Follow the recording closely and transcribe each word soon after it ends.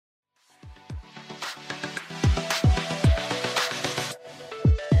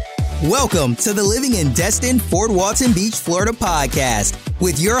Welcome to the Living in Destin, Fort Walton Beach, Florida podcast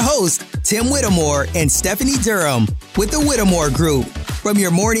with your hosts, Tim Whittemore and Stephanie Durham with the Whittemore Group. From your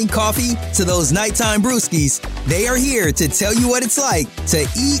morning coffee to those nighttime brewskis, they are here to tell you what it's like to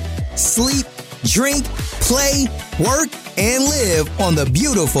eat, sleep, drink, play, work, and live on the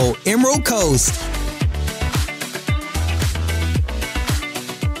beautiful Emerald Coast.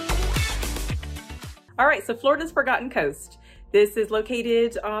 All right, so Florida's Forgotten Coast. This is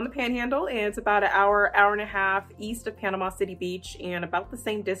located on the Panhandle, and it's about an hour and a half east of Panama City Beach and about the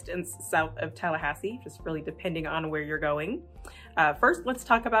same distance south of Tallahassee, just really depending on where you're going. First, let's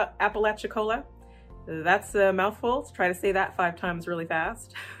talk about Apalachicola. That's a mouthful. Let's try to say that 5 times really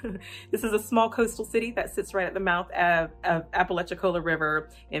fast. This is a small coastal city that sits right at the mouth of Apalachicola River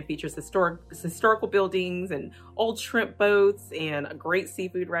and features historical buildings and old shrimp boats and great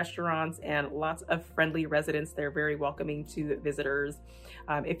seafood restaurants and lots of friendly residents. They're very welcoming to visitors.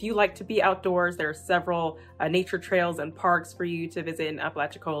 If you like to be outdoors, there are several nature trails and parks for you to visit in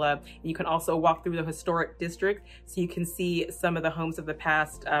Apalachicola. You can also walk through the historic district so you can see some of the homes of the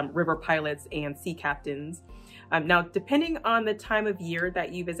past river pilots and sea captains. Now, depending on the time of year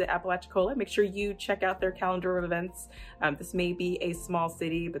that you visit Apalachicola, make sure you check out their calendar of events. This may be a small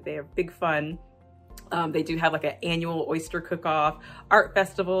city, but they have big fun. They do have like an annual oyster cook-off, art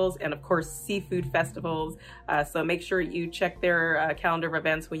festivals, and of course seafood festivals. So make sure you check their calendar of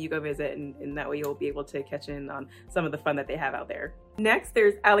events when you go visit, and that way you'll be able to catch in on some of the fun that they have out there. Next,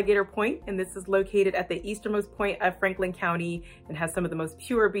 there's Alligator Point, and this is located at the easternmost point of Franklin County and has some of the most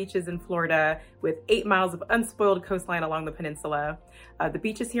pure beaches in Florida with 8 miles of unspoiled coastline along the peninsula. The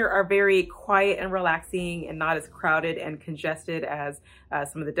beaches here are very quiet and relaxing and not as crowded and congested as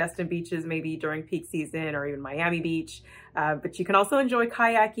some of the Destin beaches maybe during peak season or even Miami Beach. But you can also enjoy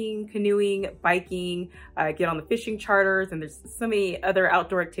kayaking, canoeing, biking, get on the fishing charters, and there's so many other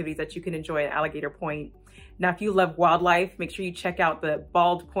outdoor activities that you can enjoy at Alligator Point. Now, if you love wildlife, make sure you check out the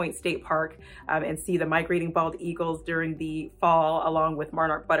Bald Point State Park and see the migrating bald eagles during the fall, along with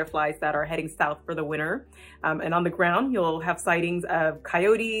monarch butterflies that are heading south for the winter. And on the ground, you'll have sightings of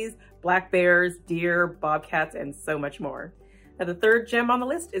coyotes, black bears, deer, bobcats, and so much more. Now, the third gem on the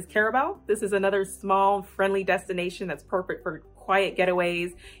list is Carabao. This is another small, friendly destination that's perfect for quiet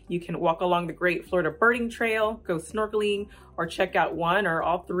getaways. You can walk along the Great Florida Birding Trail, go snorkeling, or check out one or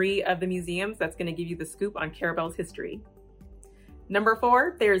all 3 of the museums. That's going to give you the scoop on Carabao's history. Number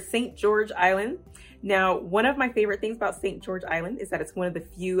 4, there's St. George Island. Now, one of my favorite things about St. George Island is that it's one of the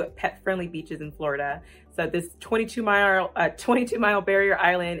few pet-friendly beaches in Florida. So this 22-mile barrier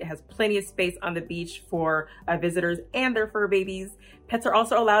island has plenty of space on the beach for visitors and their fur babies. Pets are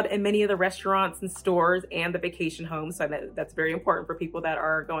also allowed in many of the restaurants and stores and the vacation homes. So that's very important for people that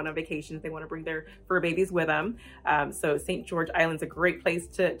are going on vacations. They want to bring their fur babies with them. So St. George Island's a great place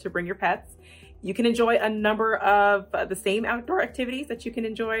to bring your pets. You can enjoy a number of the same outdoor activities that you can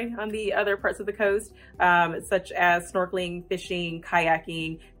enjoy on the other parts of the coast, such as snorkeling, fishing,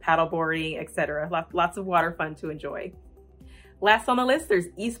 kayaking, paddleboarding, etc. Lots of water fun to enjoy. Last on the list, there's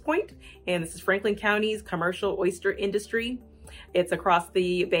East Point, and this is Franklin County's commercial oyster industry. It's across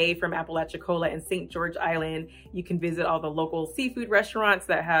the bay from Apalachicola and St. George Island. You can visit all the local seafood restaurants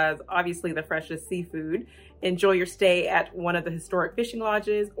that has obviously the freshest seafood. Enjoy your stay at one of the historic fishing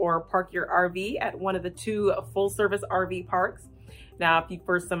lodges or park your RV at one of the 2 full-service RV parks. Now, if you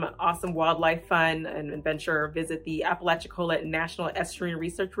for some awesome wildlife fun and adventure, visit the Apalachicola National Estuarine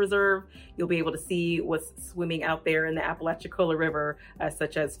Research Reserve. You'll be able to see what's swimming out there in the Apalachicola River,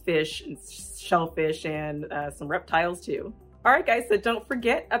 such as fish and shellfish and some reptiles too. All right, guys, so don't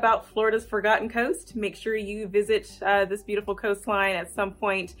forget about Florida's Forgotten Coast. Make sure you visit this beautiful coastline at some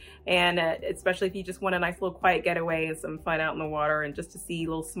point, and especially if you just want a nice little quiet getaway and some fun out in the water and just to see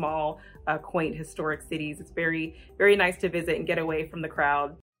little small, quaint, historic cities. It's very, very nice to visit and get away from the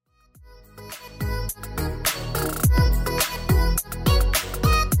crowd.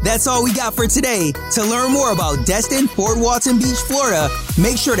 That's all we got for today. To learn more about Destin, Fort Walton Beach, Florida,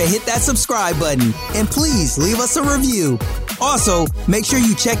 make sure to hit that subscribe button and please leave us a review. Also, make sure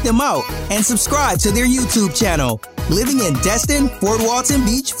you check them out and subscribe to their YouTube channel, Living in Destin, Fort Walton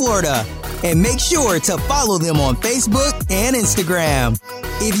Beach, Florida. And make sure to follow them on Facebook and Instagram.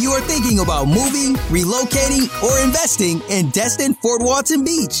 If you are thinking about moving, relocating, or investing in Destin, Fort Walton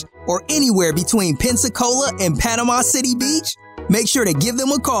Beach, or anywhere between Pensacola and Panama City Beach, make sure to give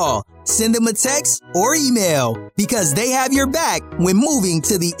them a call, send them a text, or email because they have your back when moving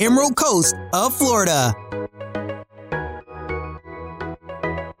to the Emerald Coast of Florida.